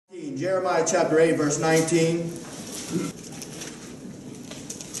Jeremiah chapter 8, verse 19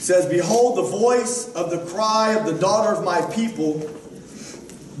 says, "Behold the voice of the cry of the daughter of my people,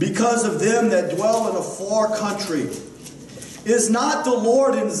 because of them that dwell in a far country. Is not the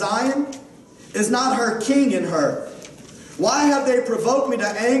Lord in Zion? Is not her king in her? Why have they provoked me to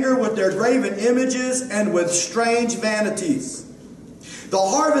anger with their graven images and with strange vanities? The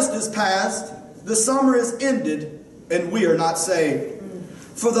harvest is past, the summer is ended, and we are not saved.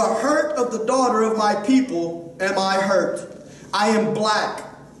 For the hurt of the daughter of my people am I hurt. I am black.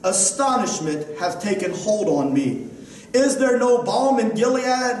 Astonishment hath taken hold on me. Is there no balm in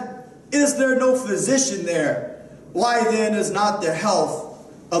Gilead? Is there no physician there? Why then is not the health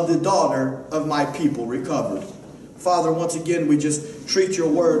of the daughter of my people recovered?" Father, once again, we just treat your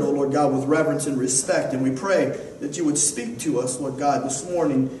word, oh Lord God, with reverence and respect. And we pray that you would speak to us, Lord God, this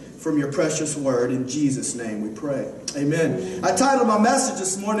morning from your precious word. In Jesus' name we pray. Amen. I titled my message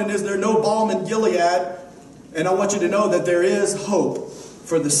this morning, "Is There No Balm in Gilead?" And I want you to know that there is hope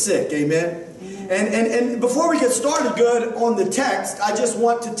for the sick. Amen. And before we get started good on the text, I just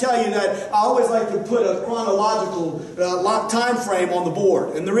want to tell you that I always like to put a chronological time frame on the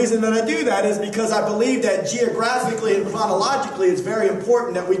board. And the reason that I do that is because I believe that geographically and chronologically it's very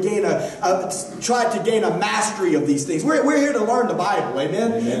important that we try to gain a mastery of these things. We're here to learn the Bible.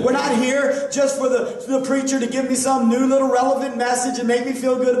 Amen? Amen. We're not here just for the preacher to give me some new little relevant message and make me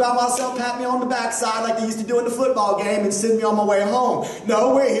feel good about myself, pat me on the backside like they used to do in the football game and send me on my way home.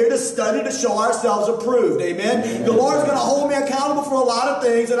 No, we're here to study to show ourselves approved. Amen. Amen. The Lord's going to hold me accountable for a lot of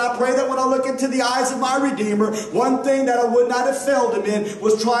things, and I pray that when I look into the eyes of my Redeemer, one thing that I would not have failed him in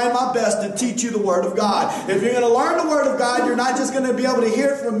was trying my best to teach you the Word of God. If you're going to learn the Word of God, you're not just going to be able to hear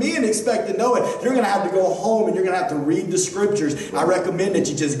it from me and expect to know it. You're going to have to go home and you're going to have to read the Scriptures. I recommend that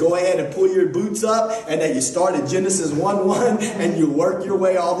you just go ahead and pull your boots up and that you start at Genesis 1:1 and you work your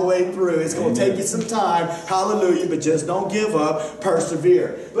way all the way through. It's going to take you some time. Hallelujah. But just don't give up.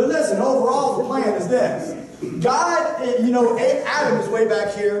 Persevere. But listen, overall, the plan is this. God, Adam is way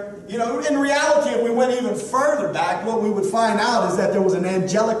back here. In reality, if we went even further back, what we would find out is that there was an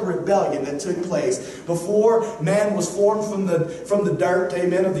angelic rebellion that took place before man was formed from the dirt,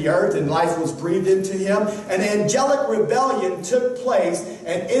 amen, of the earth, and life was breathed into him. An angelic rebellion took place,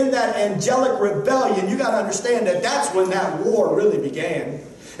 and in that angelic rebellion, you got to understand that that's when that war really began.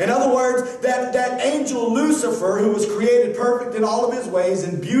 In other words, that angel Lucifer, who was created perfect in all of his ways,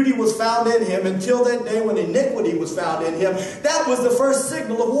 and beauty was found in him until that day when iniquity was found in him, that was the first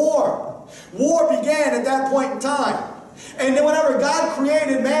signal of war. War began at that point in time. And then whenever God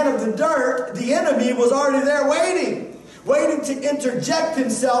created man of the dirt, the enemy was already there waiting to interject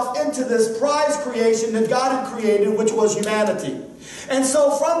himself into this prize creation that God had created, which was humanity. And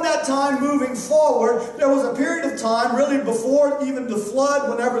so from that time moving forward, there was a period of time, really before even the flood,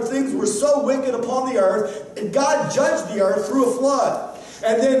 whenever things were so wicked upon the earth, and God judged the earth through a flood.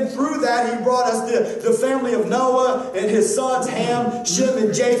 And then through that, he brought us the family of Noah and his sons, Ham, Shem,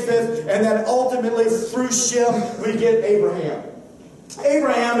 and Japheth. And then ultimately, through Shem, we get Abraham.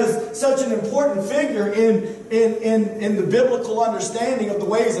 Abraham is such an important figure in the biblical understanding of the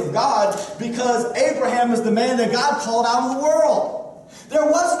ways of God, because Abraham is the man that God called out of the world. There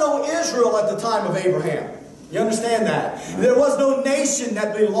was no Israel at the time of Abraham. You understand that? There was no nation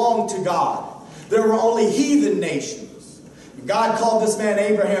that belonged to God. There were only heathen nations. God called this man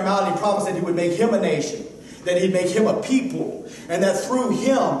Abraham out, and he promised that he would make him a nation, that he'd make him a people, and that through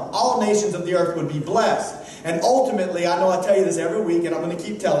him all nations of the earth would be blessed. And ultimately, I know I tell you this every week, and I'm going to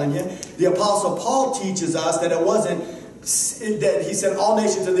keep telling you, the Apostle Paul teaches us that it wasn't, that he said all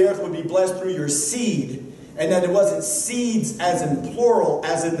nations of the earth would be blessed through your seed, and that it wasn't seeds as in plural,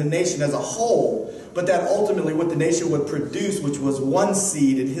 as in the nation as a whole, but that ultimately what the nation would produce, which was one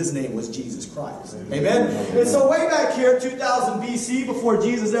seed, and his name was Jesus Christ. Amen? And so way back here, 2000 BC, before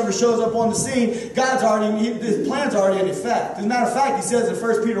Jesus ever shows up on the scene, his plan's already in effect. As a matter of fact, he says in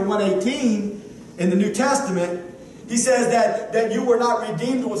 1 Peter 1:18, in the New Testament, he says that you were not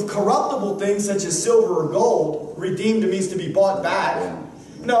redeemed with corruptible things such as silver or gold. Redeemed means to be bought back.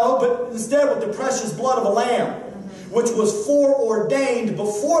 No, but instead with the precious blood of a lamb, which was foreordained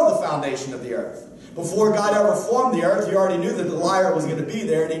before the foundation of the earth. Before God ever formed the earth, he already knew that the liar was going to be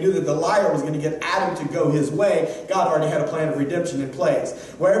there, and he knew that the liar was going to get Adam to go his way. God already had a plan of redemption in place.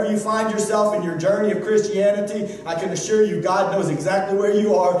 Wherever you find yourself in your journey of Christianity, I can assure you God knows exactly where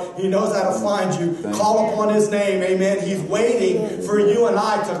you are. He knows how to find you. Call upon his name, amen. He's waiting for you and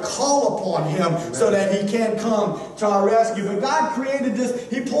I to call upon him so that he can come to our rescue. But God created this,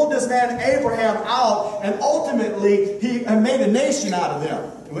 he pulled this man Abraham out, and ultimately he made a nation out of them.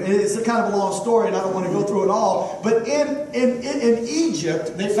 It's a kind of a long story, and I don't want to go through it all. But in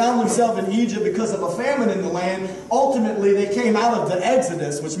Egypt, they found themselves in Egypt because of a famine in the land. Ultimately, they came out of the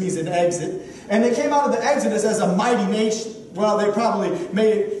Exodus, which means an exit. And they came out of the Exodus as a mighty nation. Well, they probably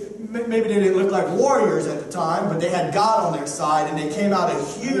maybe they didn't look like warriors at the time, but they had God on their side, and they came out a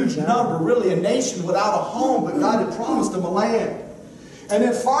huge number, really a nation without a home, but God had promised them a land. And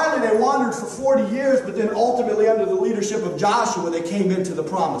then finally they wandered for 40 years, but then ultimately under the leadership of Joshua, they came into the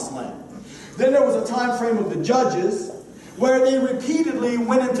promised land. Then there was a time frame of the judges where they repeatedly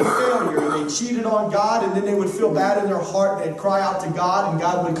went into failure. They cheated on God, and then they would feel bad in their heart, and they'd cry out to God, and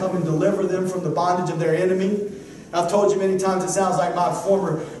God would come and deliver them from the bondage of their enemy. I've told you many times it sounds like my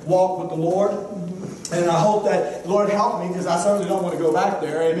former walk with the Lord. And I hope that, Lord, help me, because I certainly don't want to go back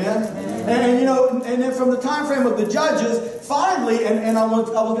there. Amen? And then from the time frame of the judges, finally, and I was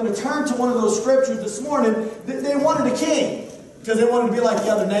going to turn to one of those scriptures this morning, they wanted a king, because they wanted to be like the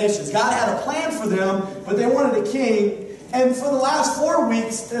other nations. God had a plan for them, but they wanted a king. And for the last 4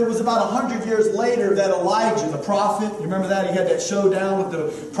 weeks, it was about 100 years later that Elijah, the prophet, you remember that? He had that showdown with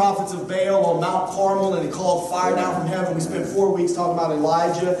the prophets of Baal on Mount Carmel, and he called fire down from heaven. We spent 4 weeks talking about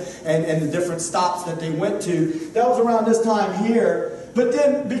Elijah and the different stops that they went to. That was around this time here. But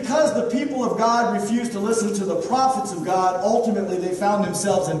then, because the people of God refused to listen to the prophets of God, ultimately they found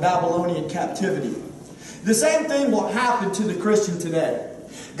themselves in Babylonian captivity. The same thing will happen to the Christian today.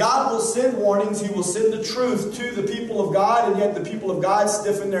 God will send warnings. He will send the truth to the people of God, and yet the people of God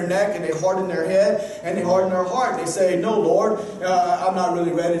stiffen their neck, and they harden their head, and they harden their heart. They say, no, Lord, I'm not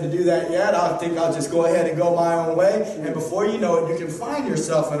really ready to do that yet. I think I'll just go ahead and go my own way. And before you know it, you can find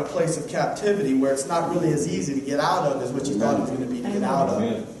yourself in a place of captivity where it's not really as easy to get out of as what you thought it was going to be to get out of.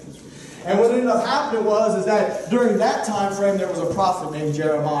 And what ended up happening is that during that time frame, there was a prophet named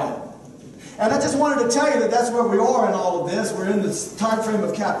Jeremiah. And I just wanted to tell you that that's where we are in all of this. We're in this time frame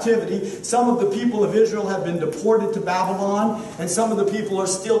of captivity. Some of the people of Israel have been deported to Babylon, and some of the people are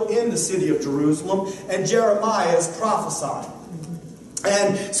still in the city of Jerusalem, and Jeremiah is prophesying.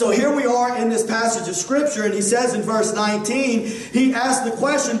 And so here we are in this passage of Scripture, and he says in verse 19, he asks the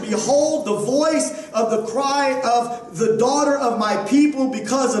question, behold, the voice of the cry of the daughter of my people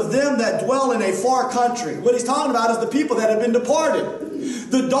because of them that dwell in a far country. What he's talking about is the people that have been departed.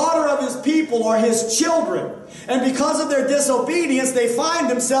 The daughter of his people are his children. And because of their disobedience, they find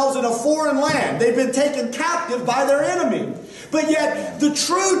themselves in a foreign land. They've been taken captive by their enemy. But yet, the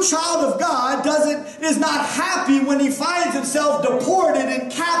true child of God is not happy when he finds himself deported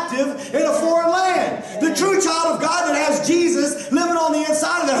and captive in a foreign land. The true child of God that has Jesus living on the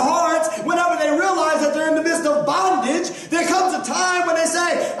inside of their hearts, whenever they realize that they're in the midst of bondage, there comes a time when they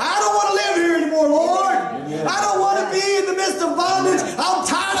say, I don't want to live here anymore, Lord. I don't want to be in the midst of bondage. I'm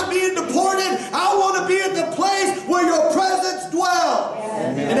tired of being deported. I want to be at the place where your presence dwells.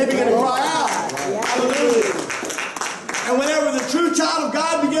 And they begin to cry out. Hallelujah. And whenever the true child of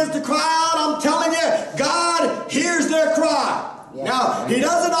God begins to cry out, I'm telling you, God hears their cry. Now, He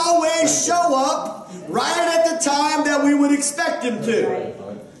doesn't always show up right at the time that we would expect Him to.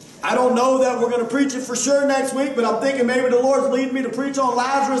 I don't know that we're going to preach it for sure next week, but I'm thinking maybe the Lord's leading me to preach on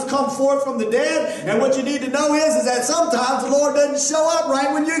Lazarus come forth from the dead. And what you need to know is that sometimes the Lord doesn't show up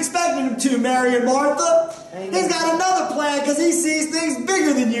right when you expected Him to, Mary and Martha. Amen. He's got another plan because He sees things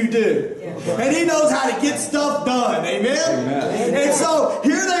bigger than you do. And He knows how to get stuff done. Amen? Amen. And so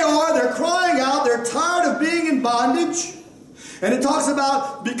here they are. They're crying out. They're tired of being in bondage. And it talks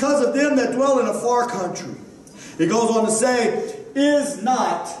about because of them that dwell in a far country. It goes on to say, is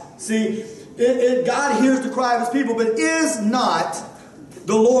not, see, God hears the cry of His people, but is not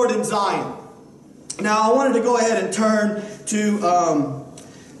the Lord in Zion. Now I wanted to go ahead and turn to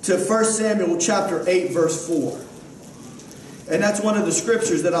 1 Samuel chapter 8 verse 4. And that's one of the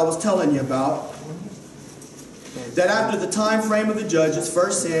scriptures that I was telling you about. That after the time frame of the judges,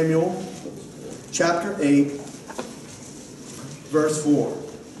 1 Samuel chapter 8 verse 4.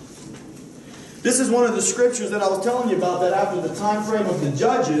 This is one of the scriptures that I was telling you about, that after the time frame of the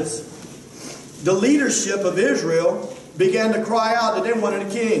judges, the leadership of Israel began to cry out that they wanted a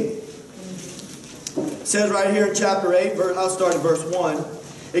king. It says right here in chapter 8, I'll start at verse 1.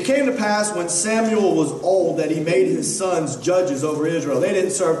 It came to pass when Samuel was old that he made his sons judges over Israel. They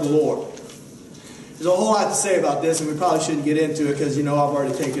didn't serve the Lord. There's a whole lot to say about this, and we probably shouldn't get into it because, I've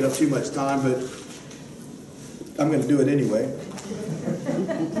already taken up too much time, but I'm going to do it anyway.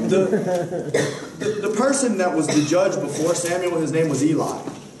 The person that was the judge before Samuel, his name was Eli.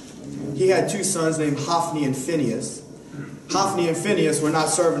 He had two sons named Hophni and Phinehas. Hophni and Phinehas were not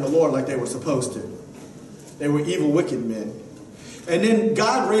serving the Lord like they were supposed to. They were evil, wicked men. And then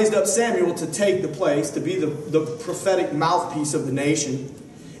God raised up Samuel to take the place, to be the prophetic mouthpiece of the nation.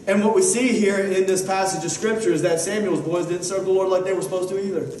 And what we see here in this passage of Scripture is that Samuel's boys didn't serve the Lord like they were supposed to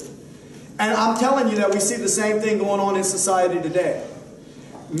either. And I'm telling you that we see the same thing going on in society today.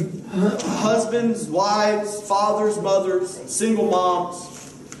 Husbands, wives, fathers, mothers, single moms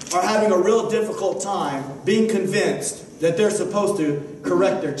are having a real difficult time being convinced that they're supposed to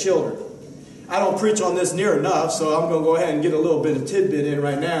correct their children. I don't preach on this near enough, so I'm going to go ahead and get a little bit of tidbit in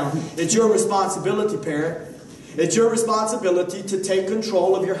right now. It's your responsibility, parent. It's your responsibility to take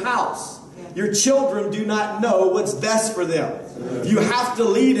control of your house. Your children do not know what's best for them. You have to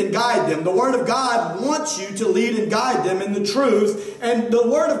lead and guide them. The Word of God wants you to lead and guide them in the truth. And the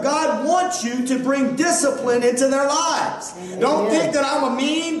Word of God wants you to bring discipline into their lives. Don't think that I'm a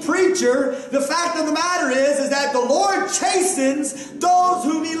mean preacher. The fact of the matter is that the Lord chastens those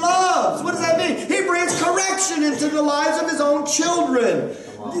whom He loves. What does that mean? He brings correction into the lives of His own children.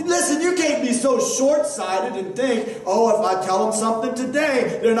 Listen, you can't be so short-sighted and think, oh, if I tell them something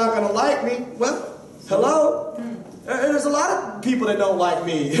today, they're not going to like me. Well, hello? There's a lot of people that don't like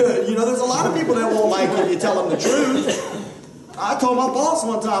me. There's a lot of people that won't like you if you tell them the truth. I told my boss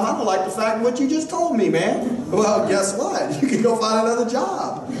one time, I don't like the fact of what you just told me, man. Well, guess what? You can go find another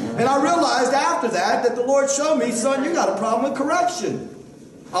job. And I realized after that the Lord showed me, son, you got a problem with correction.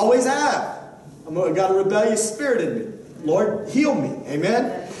 I always have. I've got a rebellious spirit in me. Lord, heal me.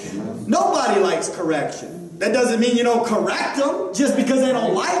 Amen? Nobody likes correction. That doesn't mean you don't correct them just because they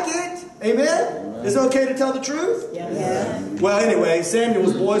don't like it. Amen? Is it okay to tell the truth? Yeah. Well, anyway,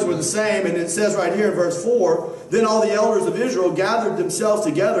 Samuel's boys were the same, and it says right here in verse 4, then all the elders of Israel gathered themselves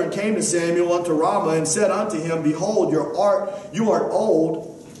together and came to Samuel unto Ramah and said unto him, behold, you art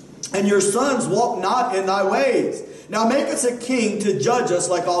old, and your sons walk not in thy ways. Now make us a king to judge us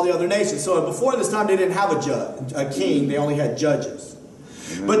like all the other nations. So before this time they didn't have a king, they only had judges.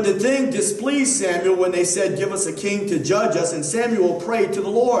 Amen. But the thing displeased Samuel when they said, give us a king to judge us. And Samuel prayed to the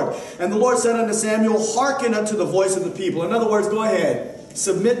Lord. And the Lord said unto Samuel, hearken unto the voice of the people. In other words, go ahead.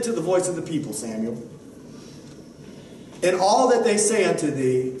 Submit to the voice of the people, Samuel. In all that they say unto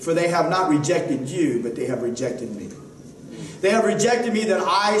thee, for they have not rejected you, but they have rejected me. They have rejected me that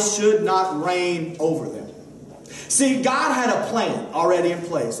I should not reign over them. See, God had a plan already in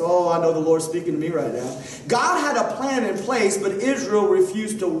place. Oh, I know the Lord's speaking to me right now. God had a plan in place, but Israel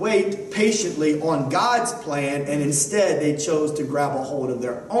refused to wait patiently on God's plan, and instead they chose to grab a hold of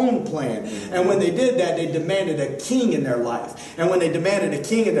their own plan. And when they did that, they demanded a king in their life. And when they demanded a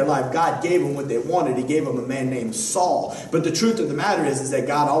king in their life, God gave them what they wanted. He gave them a man named Saul. But the truth of the matter is that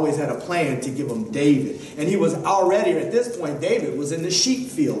God always had a plan to give them David. And he was already, at this point, David was in the sheep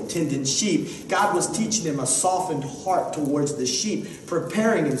field, tending sheep. God was teaching him a softened heart towards the sheep,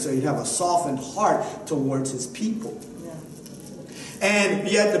 preparing him so he'd have a softened heart towards his people. And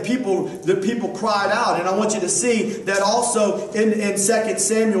yet the people cried out. And I want you to see that also in 2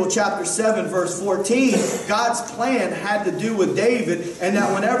 Samuel chapter 7 verse 14, God's plan had to do with David, and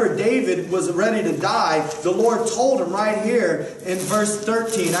that whenever David was ready to die, the Lord told him right here in verse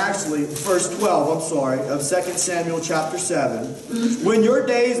 13, actually verse 12, I'm sorry, of 2 Samuel chapter 7, when your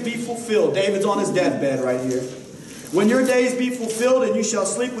days be fulfilled, David's on his deathbed right here. When your days be fulfilled and you shall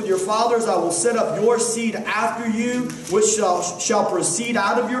sleep with your fathers, I will set up your seed after you, which shall proceed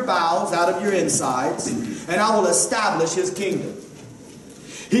out of your bowels, out of your insides, and I will establish his kingdom.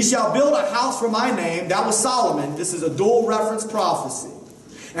 He shall build a house for my name. That was Solomon. This is a dual reference prophecy.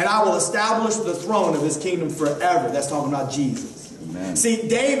 And I will establish the throne of his kingdom forever. That's talking about Jesus. Amen. See,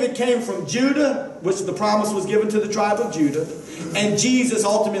 David came from Judah, which the promise was given to the tribe of Judah. And Jesus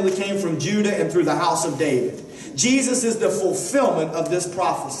ultimately came from Judah and through the house of David. Jesus is the fulfillment of this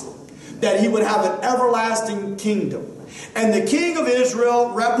prophecy, that he would have an everlasting kingdom. And the king of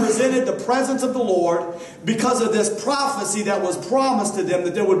Israel represented the presence of the Lord because of this prophecy that was promised to them,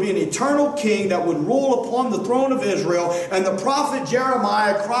 that there would be an eternal king that would rule upon the throne of Israel. And the prophet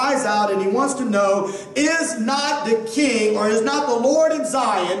Jeremiah cries out and he wants to know, is not the king, or is not the Lord in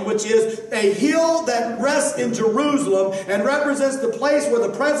Zion, which is a hill that rests in Jerusalem and represents the place where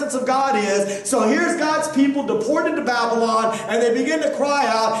the presence of God is. So here's God's people deported to Babylon, and they begin to cry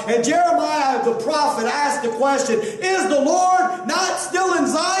out. And Jeremiah the prophet asked the question, is the Lord not still in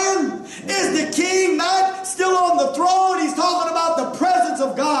Zion? Is the king not still on the throne? He's talking about the presence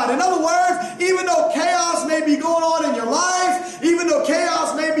of God. In other words, even though chaos may be going on in your life, even though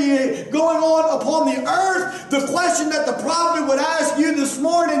chaos may be going on upon the earth, the question that the prophet would ask you this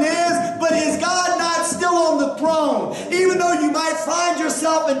morning is, but is God not still on the throne? Even though you might find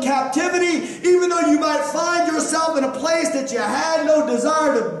yourself in captivity, even though you might find yourself in a place that you had no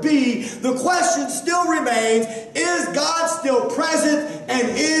desire to be, the question still remains, is God still present, and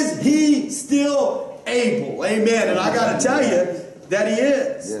is he still able? Amen. And I got to tell you, that he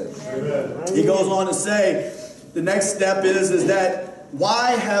is. Yes. He goes on to say, the next step is that,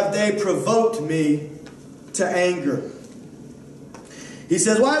 why have they provoked me to anger? He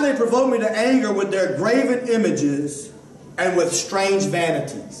says, why have they provoked me to anger with their graven images and with strange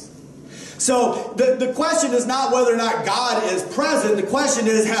vanities? So the question is not whether or not God is present. The question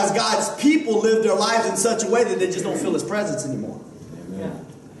is, has God's people lived their lives in such a way that they just don't feel his presence anymore? Amen.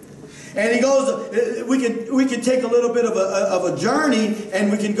 And he goes, we can take a little bit of a journey, and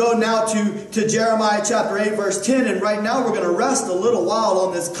we can go now to Jeremiah chapter 8 verse 10. And right now we're going to rest a little while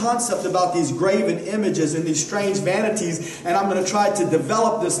on this concept about these graven images and these strange vanities. And I'm going to try to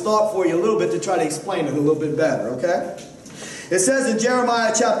develop this thought for you a little bit to try to explain it a little bit better, okay? It says in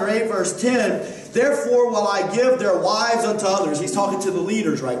Jeremiah chapter 8 verse 10, therefore will I give their wives unto others. He's talking to the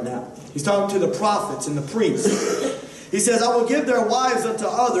leaders right now. He's talking to the prophets and the priests. He says, I will give their wives unto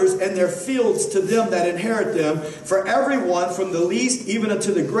others, and their fields to them that inherit them. For everyone, from the least even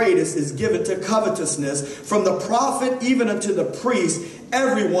unto the greatest, is given to covetousness. From the prophet even unto the priest,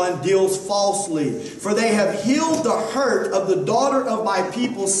 everyone deals falsely. For they have healed the hurt of the daughter of my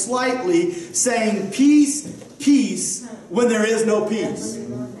people slightly, saying, peace, peace, when there is no peace.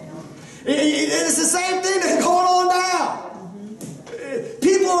 It's the same thing that's going on now.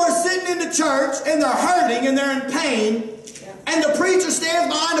 People are sitting in the church and they're hurting and they're in pain, and the preacher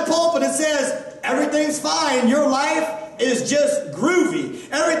stands behind the pulpit and says, everything's fine, your life is just groovy,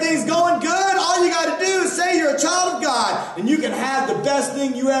 everything's going good, all you got to do is say you're a child of God and you can have the best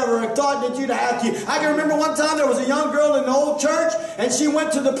thing you ever thought that you'd have. I can remember one time there was a young girl in the old church, and she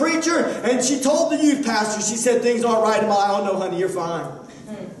went to the preacher and she told the youth pastor, she said, things aren't right in my life. Oh no honey, you're fine.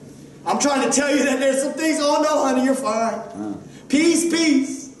 I'm trying to tell you that there's some things, oh no honey, you're fine. Peace,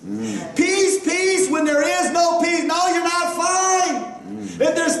 peace. Peace, peace when there is no peace. No, you're not fine.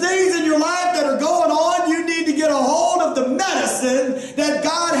 If there's things in your life that are going on, you need to get a hold of the medicine that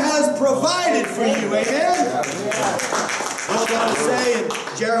God has provided for you. Amen? Goes on to say in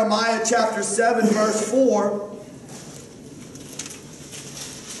Jeremiah chapter 7 verse 4,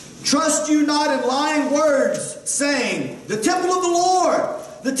 trust you not in lying words, saying, the temple of the Lord,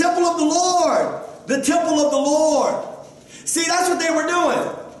 the temple of the Lord, the temple of the Lord. See, that's what they were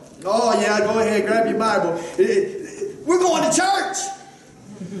doing. Oh yeah, go ahead, grab your Bible. We're going to church.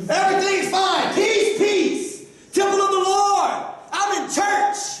 Everything's fine. Peace, peace. Temple of the Lord. I'm in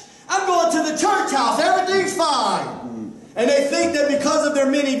church. I'm going to the church house. Everything's fine. And they think that because of their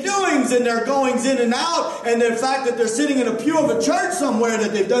many doings and their goings in and out, and the fact that they're sitting in a pew of a church somewhere,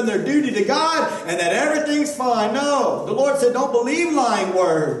 that they've done their duty to God and that everything's fine. No. The Lord said, don't believe lying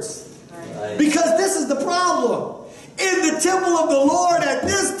words. Because this is the problem. In the temple of the Lord at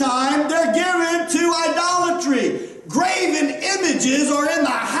this time, they're given to idolatry. Graven images are in the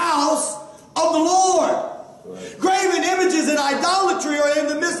house of the Lord. Graven images and idolatry are in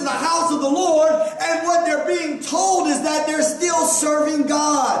the midst of the house of the Lord, and what they're being told is that they're still serving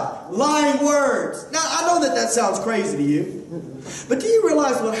God. Lying words. Now, I know that sounds crazy to you, but do you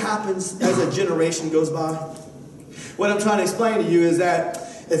realize what happens as a generation goes by? What I'm trying to explain to you is that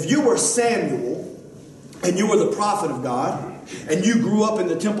if you were Samuel, and you were the prophet of God, and you grew up in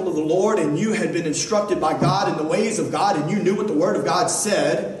the temple of the Lord, and you had been instructed by God in the ways of God, and you knew what the Word of God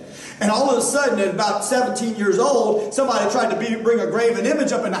said, and all of a sudden, at about 17 years old, somebody tried to bring a graven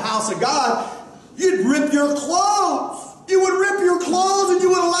image up in the house of God, you'd rip your clothes. You would rip your clothes, and you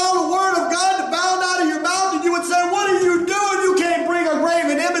would allow the Word of God to bound out of your mouth, and you would say, what are you doing? You can't bring a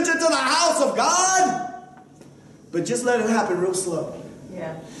graven image into the house of God. But just let it happen real slow.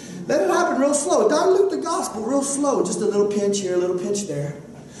 Yeah. Let it happen real slow. Dilute the gospel real slow. Just a little pinch here, a little pinch there.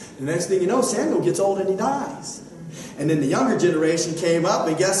 The next thing you know, Samuel gets old and he dies. And then the younger generation came up,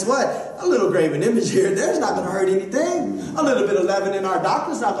 and guess what? A little graven image here, there's not going to hurt anything. A little bit of leaven in our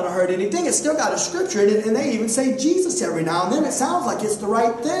doctrine's not going to hurt anything. It's still got a scripture in it, and they even say Jesus every now and then. It sounds like it's the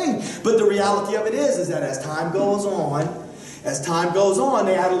right thing. But the reality of it is that as time goes on,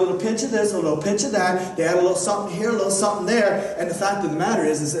 they add a little pinch of this, a little pinch of that. They add a little something here, a little something there. And the fact of the matter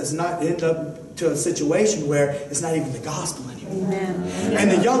is it's not end up to a situation where it's not even the gospel anymore. Amen.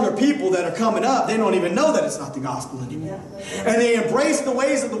 And the younger people that are coming up, they don't even know that it's not the gospel anymore. And they embrace the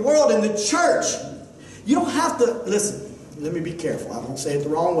ways of the world. In the church, you don't have to, listen, let me be careful. I won't say it the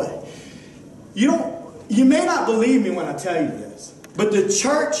wrong way. You may not believe me when I tell you this, but the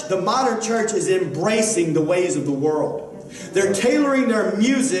church, the modern church, is embracing the ways of the world. They're tailoring their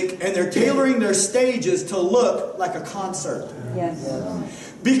music and they're tailoring their stages to look like a concert. Yes.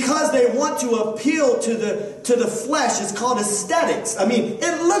 Because they want to appeal to the flesh. It's called aesthetics. I mean,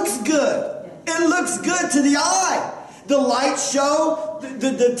 it looks good. It looks good to the eye. The light show,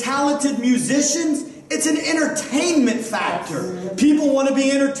 the talented musicians, It's an entertainment factor. People want to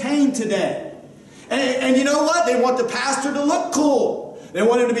be entertained today. And you know what? They want the pastor to look cool. They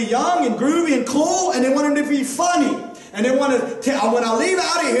want him to be young and groovy and cool, and they want him to be funny. And they want to when I leave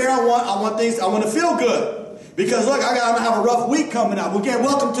out of here, I want to feel good. Because look, I'm going to have a rough week coming up.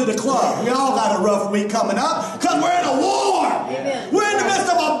 Welcome to the club. We all got a rough week coming up because we're in a war. Amen. We're in the midst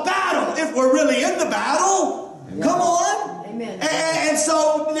of a battle. If we're really in the battle, come on. Amen. And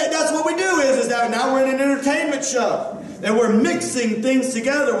so that's what we do is that now we're in an entertainment show. And we're mixing things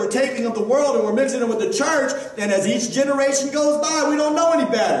together. We're taking of the world and we're mixing it with the church. And as each generation goes by, we don't know any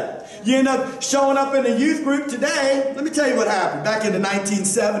better. You end up showing up in a youth group today. Let me tell you what happened. Back in the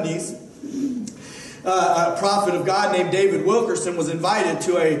 1970s, a prophet of God named David Wilkerson was invited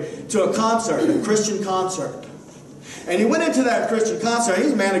to a concert, a Christian concert. And he went into that Christian concert.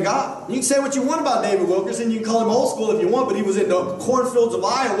 He's a man of God. You can say what you want about David Wilkerson. You can call him old school if you want, but he was in the cornfields of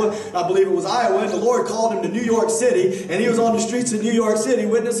Iowa. I believe it was Iowa. And the Lord called him to New York City. And he was on the streets of New York City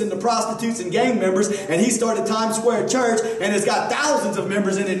witnessing the prostitutes and gang members. And he started Times Square Church. And it's got thousands of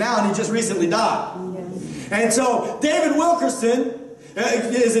members in it now. And he just recently died. Yes. And so David Wilkerson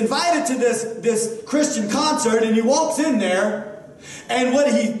is invited to this Christian concert. And he walks in there. And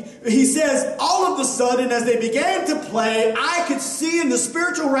what he says, all of a sudden, as they began to play, I could see in the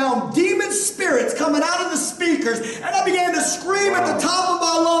spiritual realm demon spirits coming out of the speakers. And I began to scream at the top of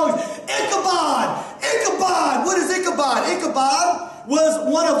my lungs, Ichabod! Ichabod! What is Ichabod? Ichabod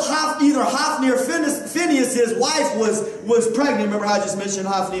was one of Hophni or Phinehas, his wife, was pregnant. Remember how I just mentioned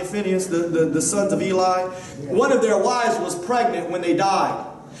Hophni and Phinehas, the sons of Eli? One of their wives was pregnant when they died.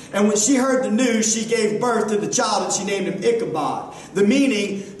 And when she heard the news, she gave birth to the child and she named him Ichabod. The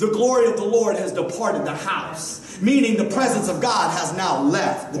meaning, the glory of the Lord has departed the house. Meaning the presence of God has now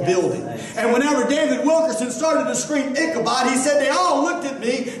left the building. And whenever David Wilkerson started to scream Ichabod, he said they all looked at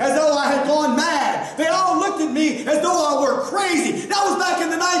me as though I had gone mad. They all looked at me as though I were crazy. That was back in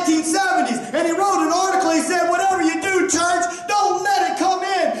the 1970s. And he wrote an article. He said, whatever you do, church, don't let it come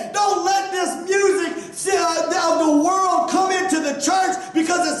in. Don't let this music of the world come into the church,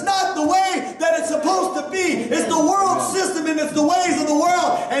 because it's not the way that it's supposed to be. It's the world system and it's the ways of the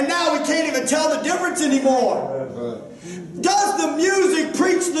world. And now we can't even tell the difference anymore. Does the music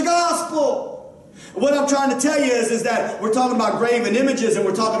preach the gospel? What I'm trying to tell you is that we're talking about graven images, and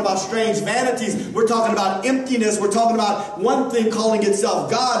we're talking about strange vanities. We're talking about emptiness. We're talking about one thing calling itself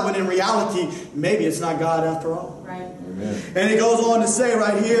God, when in reality, maybe it's not God after all. Right. Amen. And it goes on to say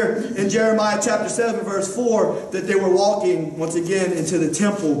right here in Jeremiah chapter 7 verse 4 that they were walking once again into the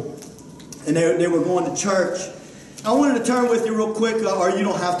temple, and they were going to church. I wanted to turn with you real quick, or you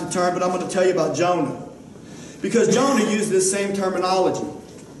don't have to turn, but I'm going to tell you about Jonah. Because Jonah used this same terminology.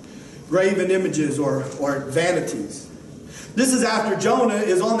 Graven images or vanities. This is after Jonah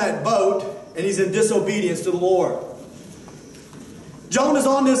is on that boat and he's in disobedience to the Lord. Jonah's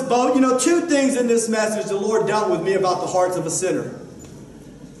on this boat. You know, two things in this message the Lord dealt with me about the hearts of a sinner.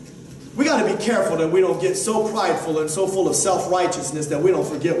 We got to be careful that we don't get so prideful and so full of self-righteousness that we don't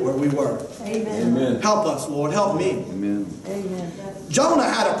forget where we were. Amen. Amen. Help us, Lord. Help me. Amen. Amen. Jonah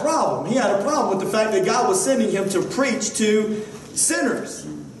had a problem. He had a problem with the fact that God was sending him to preach to sinners.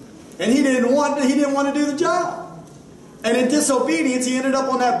 And he didn't want to do the job. And in disobedience, he ended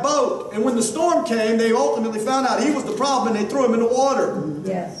up on that boat. And when the storm came, they ultimately found out he was the problem, and they threw him in the water.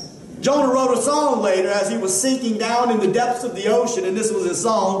 Yes. Jonah wrote a song later as he was sinking down in the depths of the ocean, and this was his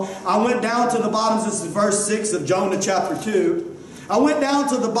song. I went down to the bottoms, this is verse 6 of Jonah chapter 2. I went down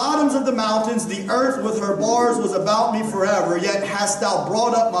to the bottoms of the mountains, the earth with her bars was about me forever, yet hast thou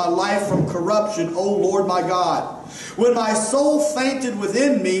brought up my life from corruption, O Lord my God. When my soul fainted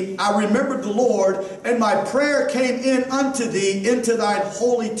within me, I remembered the Lord, and my prayer came in unto thee into thine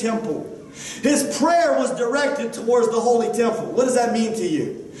holy temple. His prayer was directed towards the holy temple. What does that mean to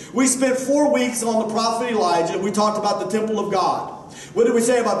you? We spent 4 weeks on the prophet Elijah. We talked about the temple of God. What did we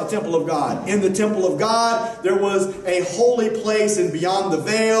say about the temple of God? In the temple of God, there was a holy place, and beyond the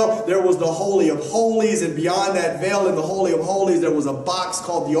veil, there was the Holy of Holies, and beyond that veil in the Holy of Holies, there was a box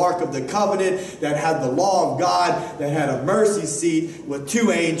called the Ark of the Covenant that had the law of God, that had a mercy seat with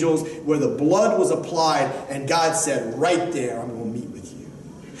 2 angels where the blood was applied, and God said, right there, I'm going to meet with you.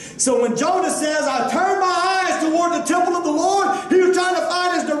 So when Jonah says, I turned my eyes toward the temple of the Lord, he was trying to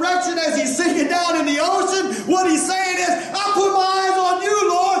find his direction as he's sinking down in the ocean. What he's saying is, I put my eyes on you,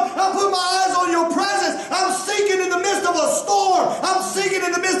 Lord. I put my eyes on your presence. I'm sinking in the midst of a storm. I'm sinking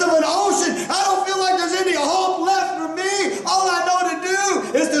in the midst of an ocean. I don't feel like there's any hope left for me. All I know to do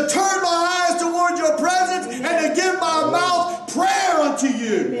is to turn my eyes toward your presence and to give my mouth prayer unto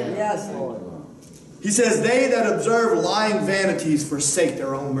you. Yes, Lord. He says, they that observe lying vanities forsake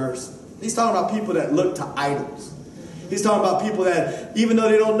their own mercy. He's talking about people that look to idols. He's talking about people that, even though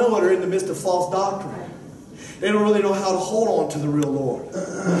they don't know it, are in the midst of false doctrine. They don't really know how to hold on to the real Lord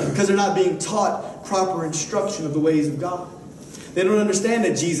because they're not being taught proper instruction of the ways of God. They don't understand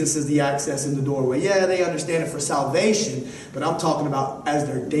that Jesus is the access in the doorway. Yeah, they understand it for salvation, but I'm talking about as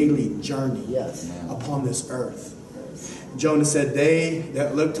their daily journey upon this earth. Jonah said, they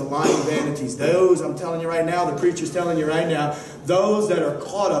that look to lying vanities, those, I'm telling you right now, the preacher's telling you right now, those that are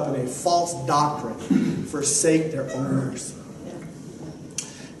caught up in a false doctrine forsake their owners.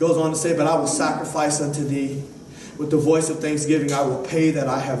 Goes on to say, but I will sacrifice unto thee with the voice of thanksgiving. I will pay that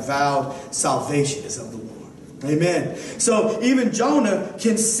I have vowed. Salvation is of the Lord. Amen. So even Jonah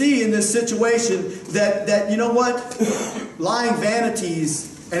can see in this situation that you know what? Lying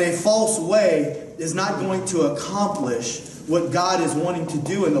vanities and a false way is not going to accomplish what God is wanting to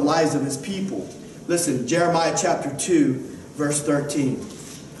do in the lives of his people. Listen, Jeremiah chapter 2, verse 13.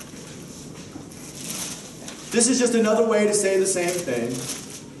 This is just another way to say the same thing.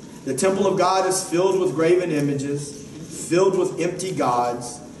 The temple of God is filled with graven images, filled with empty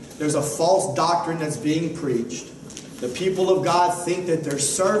gods. There's a false doctrine that's being preached. The people of God think that they're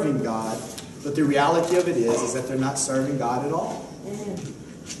serving God, but the reality of it is that they're not serving God at all.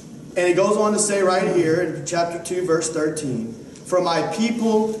 And it goes on to say right here in chapter 2, verse 13, for my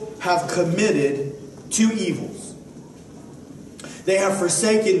people have committed two evils. They have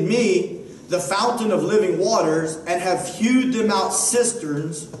forsaken me, the fountain of living waters, and have hewed them out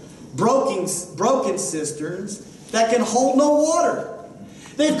cisterns, broken cisterns that can hold no water.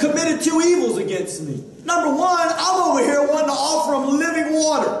 They've committed two evils against me. Number one, I'm over here wanting to offer them living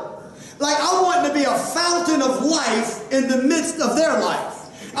water. Like I want to be a fountain of life in the midst of their life.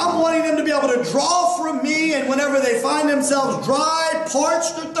 I'm wanting them to be able to draw from me, and whenever they find themselves dry,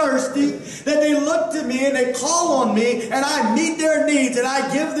 parched, or thirsty, that they look to me and they call on me, and I meet their needs and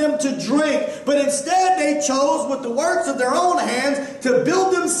I give them to drink. But instead they chose with the works of their own hands to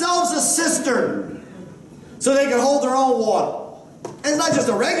build themselves a cistern so they can hold their own water. And it's not just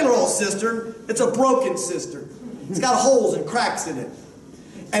a regular old cistern, it's a broken cistern. It's got holes and cracks in it.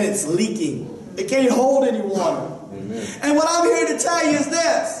 And it's leaking. It can't hold any water. And what I'm here to tell you is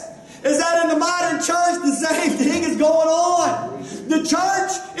this, is that in the modern church, the same thing is going on. The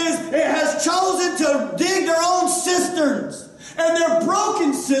church has chosen to dig their own cisterns. And they're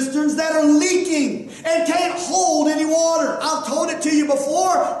broken cisterns that are leaking and can't hold any water. I've told it to you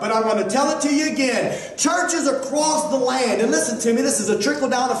before, but I'm going to tell it to you again. Churches across the land, and listen to me, this is a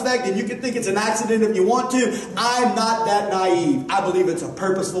trickle-down effect, and you can think it's an accident if you want to. I'm not that naive. I believe it's a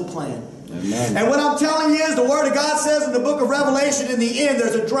purposeful plan. Amen. And what I'm telling you is the Word of God says in the book of Revelation, in the end,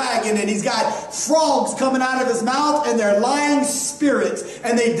 there's a dragon, and he's got frogs coming out of his mouth, and they're lying spirits,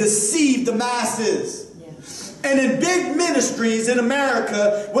 and they deceive the masses. And in big ministries in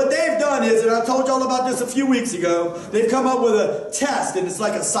America, what they've done is, and I told you all about this a few weeks ago, they've come up with a test, and it's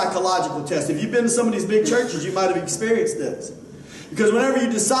like a psychological test. If you've been to some of these big churches, you might have experienced this. Because whenever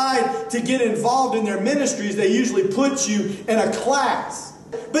you decide to get involved in their ministries, they usually put you in a class.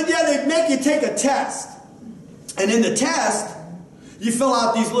 But yeah, they make you take a test. And in the test, you fill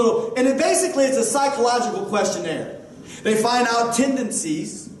out these little, and basically it's a psychological questionnaire. They find out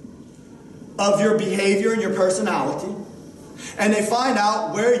tendencies of your behavior and your personality, and they find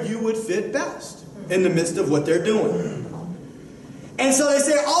out where you would fit best in the midst of what they're doing. And so they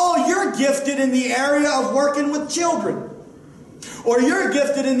say, oh, you're gifted in the area of working with children, or you're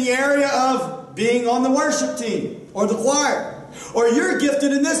gifted in the area of being on the worship team or the choir, or you're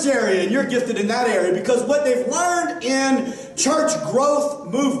gifted in this area and you're gifted in that area. Because what they've learned in church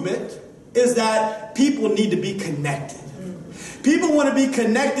growth movement is that people need to be connected. People want to be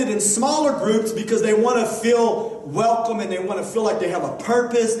connected in smaller groups because they want to feel welcome, and they want to feel like they have a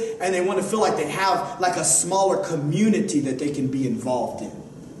purpose, and they want to feel like they have like a smaller community that they can be involved in.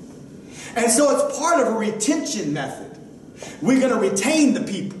 And so it's part of a retention method. We're going to retain the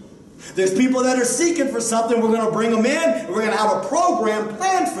people. There's people that are seeking for something. We're going to bring them in, and we're going to have a program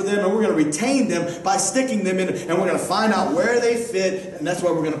planned for them, and we're going to retain them by sticking them in, and we're going to find out where they fit, and that's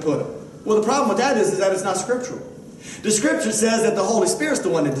where we're going to put them. Well, the problem with that is that it's not scriptural. The scripture says that the Holy Spirit's the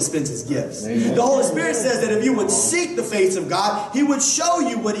one that dispenses gifts. Amen. The Holy Spirit says that if you would seek the face of God, He would show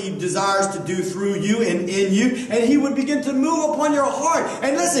you what He desires to do through you and in you, and He would begin to move upon your heart.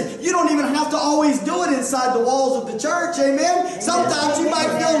 And listen, you don't even have to always do it inside the walls of the church. Amen? Sometimes you might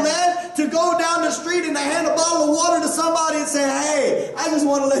feel led to go down the street and to hand a bottle of water to somebody and say, hey, I just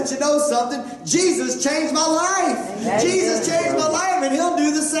want to let you know something. Jesus changed my life. Jesus changed my life, and He'll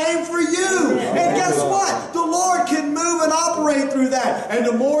do the same for you. And guess what? The Lord can move and operate through that. And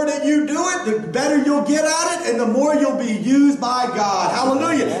the more that you do it, the better you'll get at it, and the more you'll be used by God.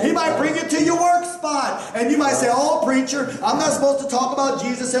 Hallelujah. He might bring it to your work spot. And you might say, oh, preacher, I'm not supposed to talk about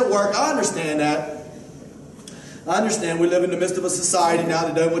Jesus at work. I understand that. I understand we live in the midst of a society now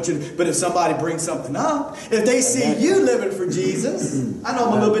that doesn't want you to, but if somebody brings something up, if they see you living for Jesus, I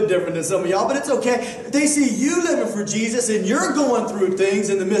know I'm a little bit different than some of y'all, but it's okay. If they see you living for Jesus and you're going through things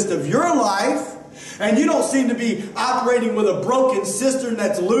in the midst of your life, and you don't seem to be operating with a broken cistern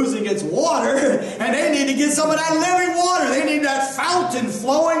that's losing its water, and they need to get some of that living water. They need that fountain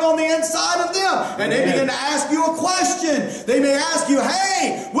flowing on the inside of them. And they begin to ask you a question. They may ask you,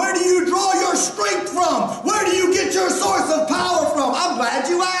 hey, where do you draw your strength from? Where do you get your source of power from? I'm glad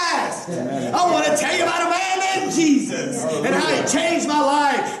you asked. I want to tell you about a man named Jesus and how He changed my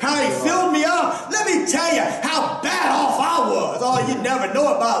life, how He filled me up. Let me tell you how bad off I was. Oh, you'd never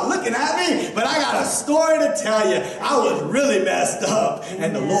know it by looking at me, but I got a story to tell you. I was really messed up,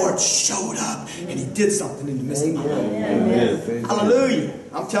 and the Lord showed up, and He did something in the midst of my life. Hallelujah.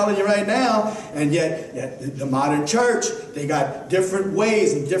 I'm telling you right now, and yet the modern church, they got different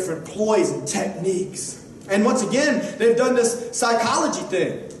ways and different ploys and techniques. And once again, they've done this psychology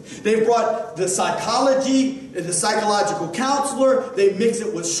thing. They've brought the psychology, the psychological counselor, they mix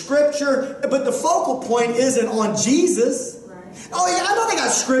it with Scripture, but the focal point isn't on Jesus. Oh, yeah, I know they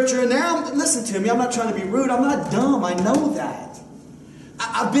got Scripture in there. Listen to me, I'm not trying to be rude. I'm not dumb. I know that.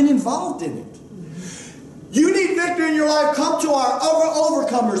 I've been involved in it. You need victory in your life, come to our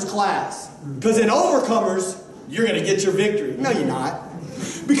Overcomers class. Because in Overcomers, you're going to get your victory. No, you're not.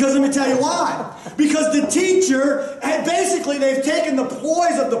 Because let me tell you why. Because the teacher, basically they've taken the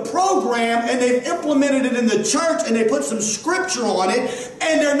ploys of the program and they've implemented it in the church and they put some Scripture on it,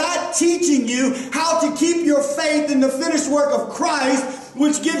 and they're not teaching you how to keep your faith in the finished work of Christ,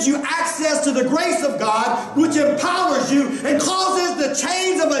 which gives you access to the grace of God, which empowers you and causes the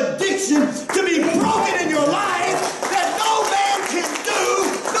chains of addiction to be broken in your life that no man can do,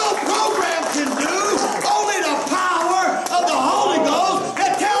 no program can do, only the power of the Holy Ghost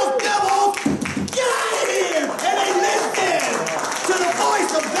that tells devils, get out of here, and they listen to the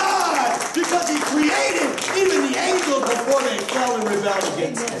voice of God because He created even the angels before they fell and rebelled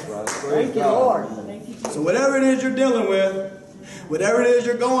against Him. Thank you, Lord. So whatever it is you're dealing with, whatever it is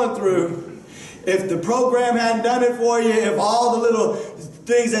you're going through, if the program hadn't done it for you, if all the little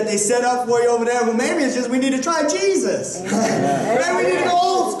things that they set up for you over there, well, maybe it's just we need to try Jesus. Maybe we need to go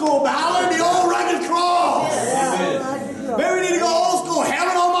old school, Ballard, the old rugged cross. Maybe we need to go old school,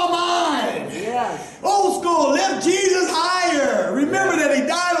 heaven on my mind. Old school, lift Jesus higher. Remember that He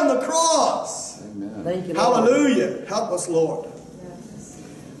died on the cross. Thank you, Lord. Hallelujah. Help us, Lord.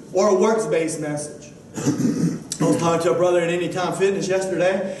 Or a works-based message. I was talking to a brother at Anytime Fitness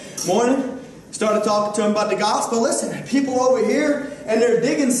yesterday morning. Started talking to him about the gospel. Listen, people over here, and they're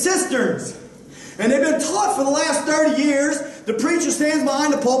digging cisterns. And they've been taught for the last 30 years. The preacher stands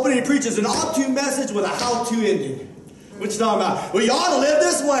behind the pulpit and he preaches an ought-to message with a how-to ending. What you talking about? Well, you ought to live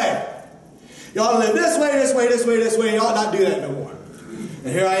this way. You ought to live this way, this way, this way, this way. You ought not do that no more.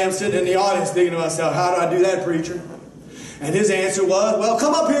 And here I am sitting in the audience thinking to myself, how do I do that, preacher? And his answer was, well,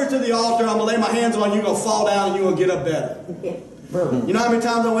 come up here to the altar. I'm going to lay my hands on you. You're going to fall down and you're going to get up better. You know how many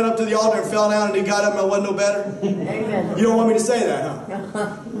times I went up to the altar and fell down and he got up and I wasn't no better? Amen. You don't want me to say that,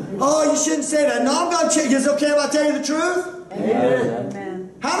 huh? Oh, you shouldn't say that. No, I'm going to check. Is it okay if I tell you the truth? Amen.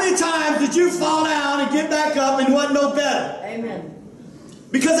 Amen. How many times did you fall down and get back up and wasn't no better? Amen.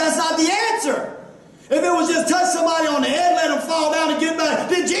 Because that's not the answer. If it was just touch somebody on the head, let them fall down and get back,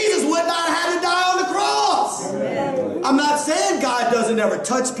 then Jesus would not have had to die on the cross. Amen. I'm not saying God doesn't ever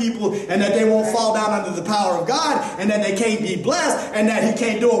touch people and that they won't fall down under the power of God and that they can't be blessed and that He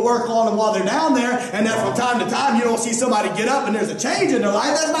can't do a work on them while they're down there and that from time to time you don't see somebody get up and there's a change in their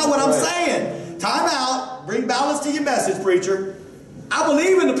life. That's not what I'm saying. Time out. Bring balance to your message, preacher. I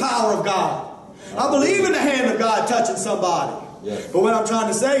believe in the power of God. I believe in the hand of God touching somebody. Yes. But what I'm trying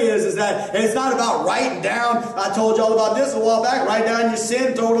to say is that it's not about writing down. I told you all about this a while back. Write down your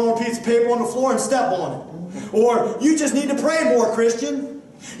sin, throw it on a piece of paper on the floor and step on it. Or you just need to pray more, Christian.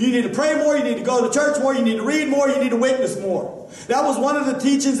 You need to pray more. You need to go to church more. You need to read more. You need to witness more. That was one of the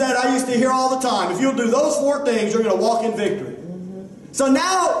teachings that I used to hear all the time. If you'll do those 4 things, you're going to walk in victory. So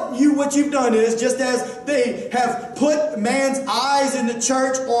now what you've done is, just as they have put man's eyes in the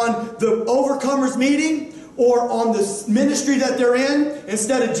church on the Overcomers meeting or on the ministry that they're in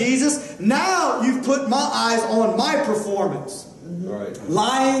instead of Jesus, now you've put my eyes on my performance. Right.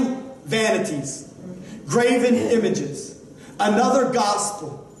 Lying, vanities, graven images, another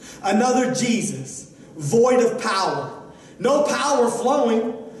gospel, another Jesus, void of power. No power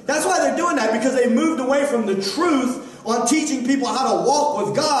flowing. That's why they're doing that, because they moved away from the truth on teaching people how to walk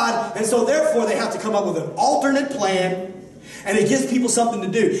with God, and so therefore they have to come up with an alternate plan, and it gives people something to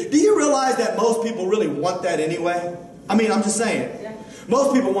do. Do you realize that most people really want that anyway? I mean, I'm just saying.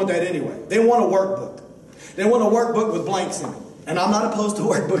 Most people want that anyway. They want a workbook. They want a workbook with blanks in it. And I'm not opposed to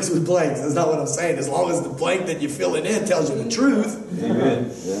workbooks with blanks. That's not what I'm saying. As long as the blank that you fill it in tells you the truth.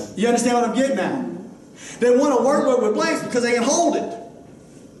 Amen. Yeah. You understand what I'm getting at? They want a workbook with blanks because they can hold it.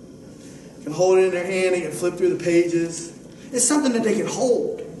 They can hold it in their hand. They can flip through the pages. It's something that they can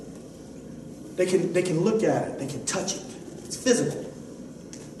hold. They can look at it. They can touch it. It's physical.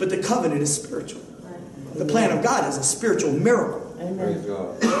 But the covenant is spiritual. The plan of God is a spiritual miracle. Praise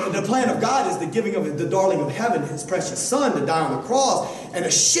God. The plan of God is the giving of the darling of heaven, His precious Son, to die on the cross, and a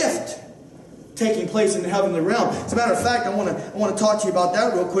shift taking place in the heavenly realm. As a matter of fact, I want to talk to you about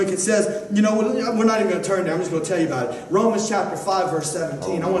that real quick. It says, you know, we're not even going to turn there. I'm just going to tell you about it. Romans chapter 5, verse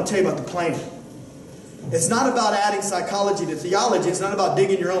 17. I want to tell you about the plan. It's not about adding psychology to theology. It's not about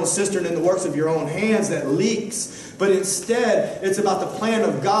digging your own cistern in the works of your own hands that leaks. But instead, it's about the plan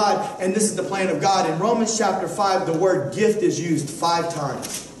of God. And this is the plan of God. In Romans chapter 5, the word gift is used 5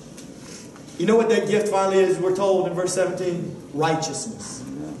 times. You know what that gift finally is? We're told in verse 17. Righteousness.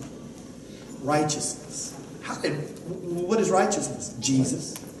 Righteousness. What is righteousness?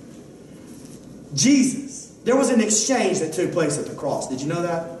 Jesus. Jesus. There was an exchange that took place at the cross. Did you know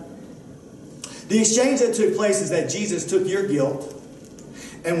that? The exchange that took place is that Jesus took your guilt,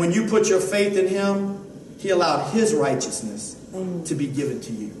 and when you put your faith in Him, He allowed His righteousness to be given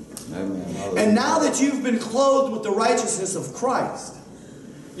to you. Amen. And now that you've been clothed with the righteousness of Christ,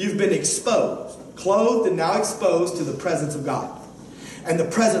 you've been exposed, clothed and now exposed to the presence of God. And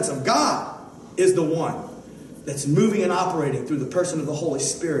the presence of God is the one that's moving and operating through the person of the Holy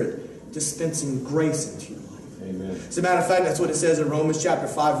Spirit, dispensing grace into your life. Amen. As a matter of fact, that's what it says in Romans chapter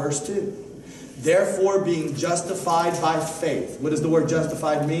 5, verse 2. Therefore, being justified by faith. What does the word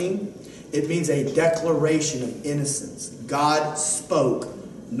justified mean? It means a declaration of innocence. God spoke,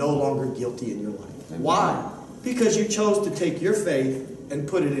 no longer guilty in your life. Amen. Why? Because you chose to take your faith and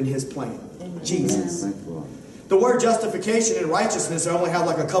put it in His plan. Amen. Jesus. Thank you, Lord. The word justification and righteousness only have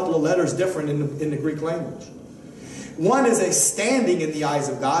like a couple of letters different in the Greek language. One is a standing in the eyes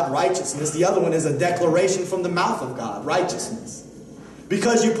of God, righteousness. The other one is a declaration from the mouth of God, righteousness.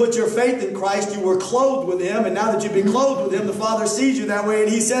 Because you put your faith in Christ, you were clothed with Him. And now that you've been clothed with Him, the Father sees you that way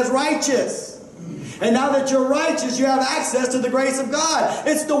and He says righteous. And now that you're righteous, you have access to the grace of God.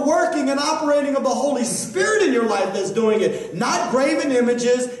 It's the working and operating of the Holy Spirit in your life that's doing it. Not graven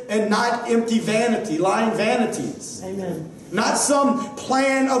images and not empty vanity, lying vanities. Amen. Not some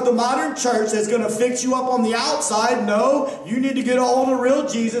plan of the modern church that's going to fix you up on the outside. No, you need to get a hold of real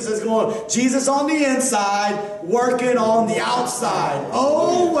Jesus that's going, Jesus on the inside, working on the outside.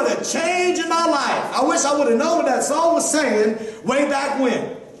 Oh, what a change in my life. I wish I would have known what that song was saying way back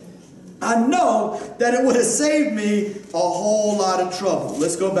when. I know that it would have saved me a whole lot of trouble.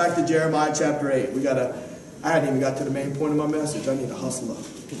 Let's go back to Jeremiah chapter 8. I hadn't even got to the main point of my message. I need to hustle up.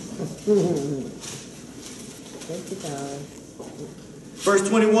 Thank you, God. Verse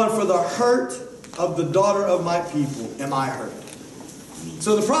 21, for the hurt of the daughter of my people am I hurt.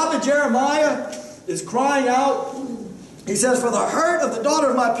 So the prophet Jeremiah is crying out. He says, for the hurt of the daughter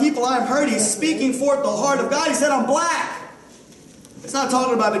of my people I am hurt. He's speaking forth the heart of God. He said, I'm black. It's not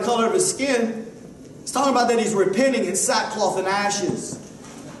talking about the color of his skin. It's talking about that he's repenting in sackcloth and ashes.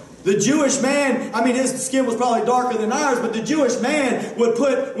 The Jewish man, I mean, his skin was probably darker than ours, but the Jewish man would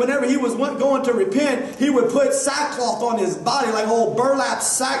put, whenever he was going to repent, he would put sackcloth on his body, like an old burlap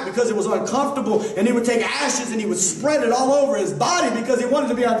sack, because it was uncomfortable. And he would take ashes and he would spread it all over his body because he wanted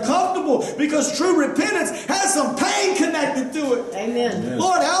to be uncomfortable, because true repentance has some pain connected to it. Amen.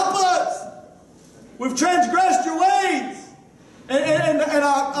 Lord, help us. We've transgressed your ways. And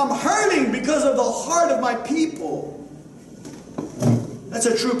I'm hurting because of the heart of my people. That's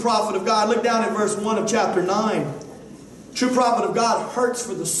a true prophet of God. Look down at verse 1 of chapter 9. True prophet of God hurts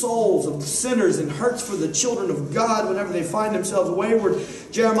for the souls of the sinners and hurts for the children of God whenever they find themselves wayward.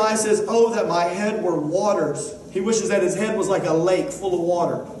 Jeremiah says, oh, that my head were waters. He wishes that his head was like a lake full of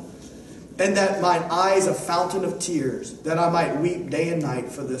water. And that mine eyes a fountain of tears, that I might weep day and night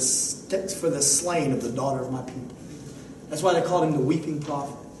for the slain of the daughter of my people. That's why they called him the weeping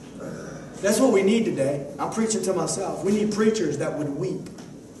prophet. That's what we need today. I'm preaching to myself. We need preachers that would weep.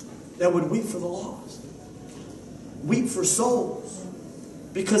 That would weep for the lost. Weep for souls.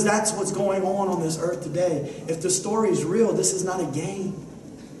 Because that's what's going on this earth today. If the story is real, this is not a game.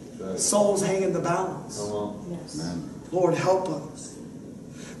 Souls hang in the balance. Come on. Yes. Amen. Lord, help us.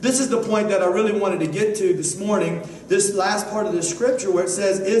 This is the point that I really wanted to get to this morning. This last part of the scripture where it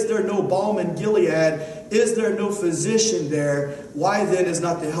says, is there no balm in Gilead? Is there no physician there? Why then is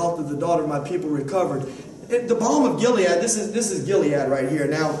not the health of the daughter of my people recovered? The balm of Gilead, this is Gilead right here.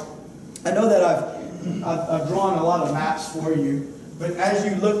 Now, I know that I've drawn a lot of maps for you. But as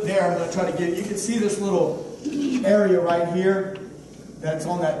you look there, I'm going to try to get, you can see this little area right here that's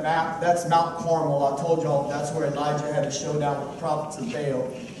on that map. That's Mount Carmel. I told y'all that's where Elijah had a showdown with the prophets of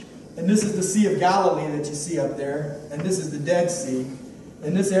Baal. And this is the Sea of Galilee that you see up there. And this is the Dead Sea.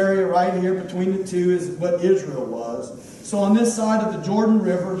 And this area right here between the two is what Israel was. So on this side of the Jordan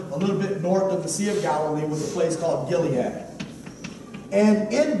River, a little bit north of the Sea of Galilee, was a place called Gilead.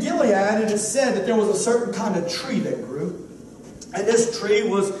 And in Gilead, it is said that there was a certain kind of tree that grew. And this tree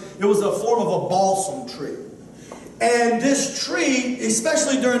was a form of a balsam tree. And this tree,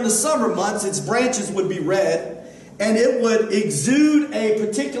 especially during the summer months, its branches would be red. And it would exude a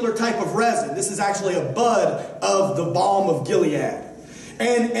particular type of resin. This is actually a bud of the balm of Gilead.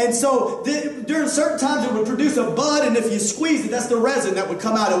 And so during certain times it would produce a bud, and if you squeeze it, that's the resin that would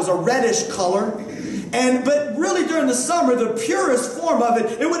come out. It was a reddish color. But really during the summer, the purest form of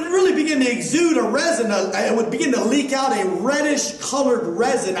it, it would really begin to exude a resin. It would begin to leak out a reddish colored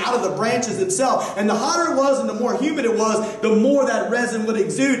resin out of the branches themselves. And the hotter it was and the more humid it was, the more that resin would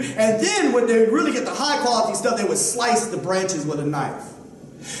exude. And then when they really get the high quality stuff, they would slice the branches with a knife.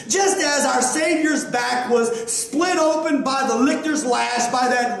 Just as our Savior's back was split open by the lictor's lash, by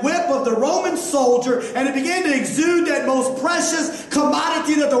that whip of the Roman soldier, and it began to exude that most precious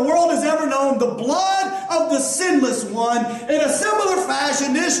commodity that the world has ever known, the blood of the sinless one. In a similar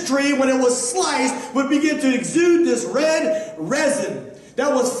fashion, this tree, when it was sliced, would begin to exude this red resin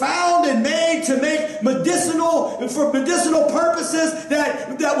that was found and made to make for medicinal purposes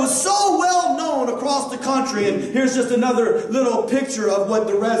that was so well known across the country. And here's just another little picture of what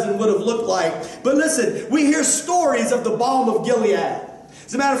the resin would have looked like. But listen, we hear stories of the balm of Gilead.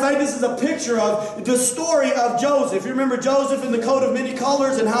 As a matter of fact, this is a picture of the story of Joseph. You remember Joseph in the coat of many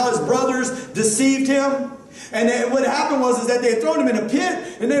colors and how his brothers deceived him? And what happened was that they had thrown him in a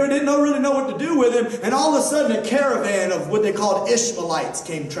pit, and they didn't really know what to do with him. And all of a sudden, a caravan of what they called Ishmaelites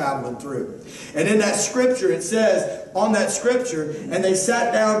came traveling through. And in that scripture, it says, on that scripture, and they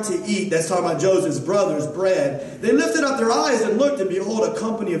sat down to eat. That's talking about Joseph's brothers' bread. They lifted up their eyes and looked, and behold, a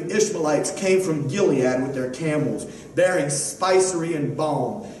company of Ishmaelites came from Gilead with their camels, bearing spicery and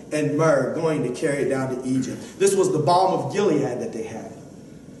balm and myrrh, going to carry it down to Egypt. This was the balm of Gilead that they had.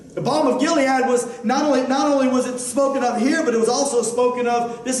 The balm of Gilead was not only was it spoken of here, but it was also spoken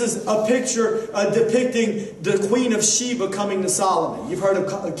of. This is a picture depicting the Queen of Sheba coming to Solomon. You've heard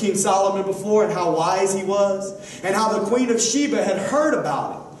of King Solomon before and how wise he was, and how the Queen of Sheba had heard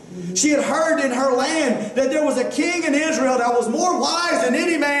about it. She had heard in her land that there was a king in Israel that was more wise than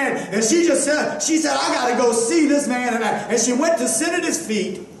any man, and she said, I got to go see this man, and she went to sit at his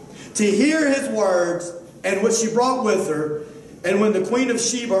feet to hear his words and what she brought with her. And when the Queen of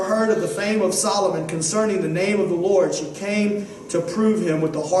Sheba heard of the fame of Solomon concerning the name of the Lord, she came to prove him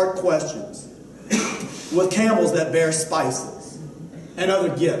with the hard questions, with camels that bear spices and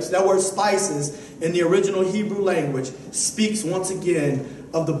other gifts. That word spices in the original Hebrew language speaks once again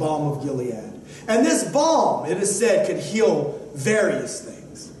of the balm of Gilead. And this balm, it is said, could heal various things.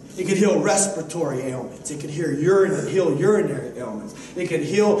 It could heal respiratory ailments. It could heal urinary ailments. It could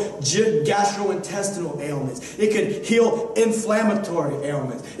heal gastrointestinal ailments. It could heal inflammatory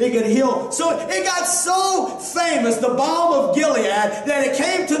ailments. It could heal. So it got so famous, the balm of Gilead, that it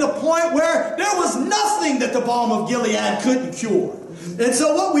came to the point where there was nothing that the balm of Gilead couldn't cure. And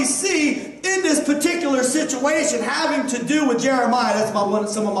so what we see in this particular situation having to do with Jeremiah, that's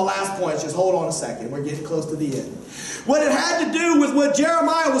some of my last points. Just hold on a second. We're getting close to the end. What it had to do with what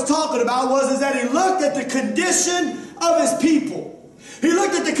Jeremiah was talking about was that he looked at the condition of his people. He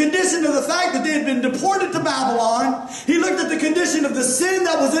looked at the condition of the fact that they had been deported to Babylon. He looked at the condition of the sin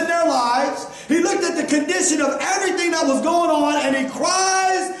that was in their lives. He looked at the condition of everything that was going on, and he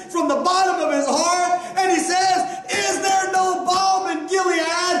cries from the bottom of his heart, and he says, is there no balm in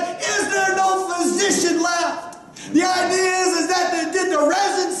Gilead? Is there no physician left? The idea is that did the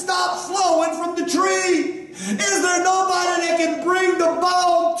resin stop flowing from the tree? Is there nobody that can bring the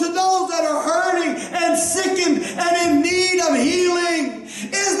balm to those that are hurting and sickened and in need of healing?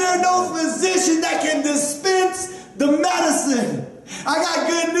 Is there no physician that can dispense the medicine? I got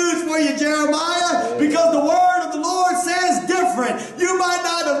good news for you, Jeremiah, because the word of the Lord says different. You might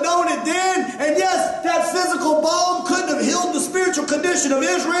not have known it then, and yes, that physical balm couldn't have healed the spiritual condition of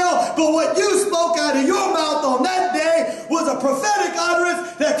Israel, but what you spoke out of your mouth on that day was a prophetic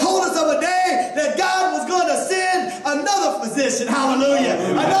utterance that told us of a day that God was going to send another physician. Hallelujah.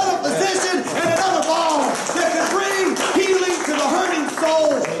 Another physician and another balm that could bring healing to the hurting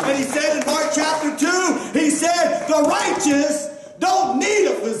soul. And he said in Mark chapter 2, he said, the righteous don't need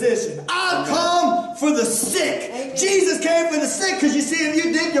a physician. I've come for the sick. Amen. Jesus came for the sick, because you see, if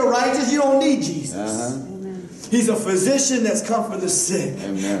you think you're righteous, you don't need Jesus. He's a physician that's come for the sick.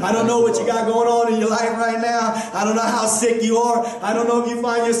 Amen. I don't know what you got going on in your life right now. I don't know how sick you are. I don't know if you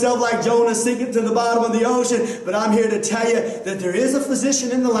find yourself like Jonah sinking to the bottom of the ocean. But I'm here to tell you that there is a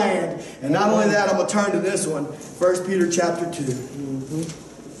physician in the land. And not only that, I'm going to turn to this one. 1 Peter chapter 2.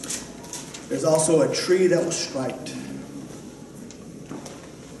 There's also a tree that was striped.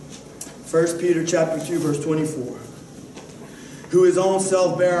 1 Peter chapter 2 verse 24. Who his own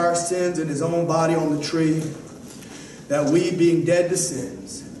self bare our sins in his own body on the tree, that we, being dead to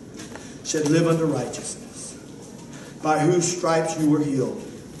sins, should live unto righteousness, by whose stripes you were healed.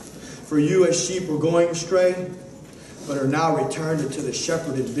 For you as sheep were going astray, but are now returned unto the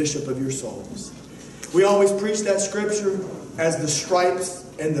shepherd and bishop of your souls. We always preach that scripture as the stripes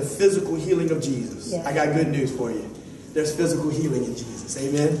and the physical healing of Jesus. Yeah. I got good news for you. There's physical healing in Jesus.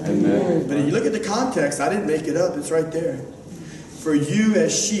 Amen? Amen. But if you look at the context, I didn't make it up. It's right there. For you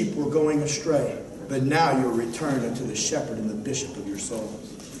as sheep were going astray, but now you're returned unto the shepherd and the bishop of your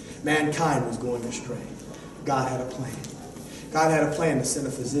souls. Mankind was going astray. God had a plan. God had a plan to send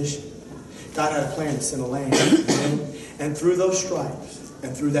a physician. God had a plan to send a lamb. And through those stripes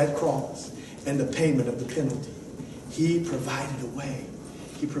and through that cross and the payment of the penalty, he provided a way.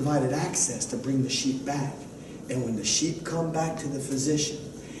 He provided access to bring the sheep back. And when the sheep come back to the physician,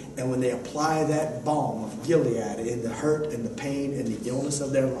 and when they apply that balm of Gilead in the hurt and the pain and the illness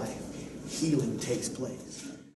of their life, healing takes place.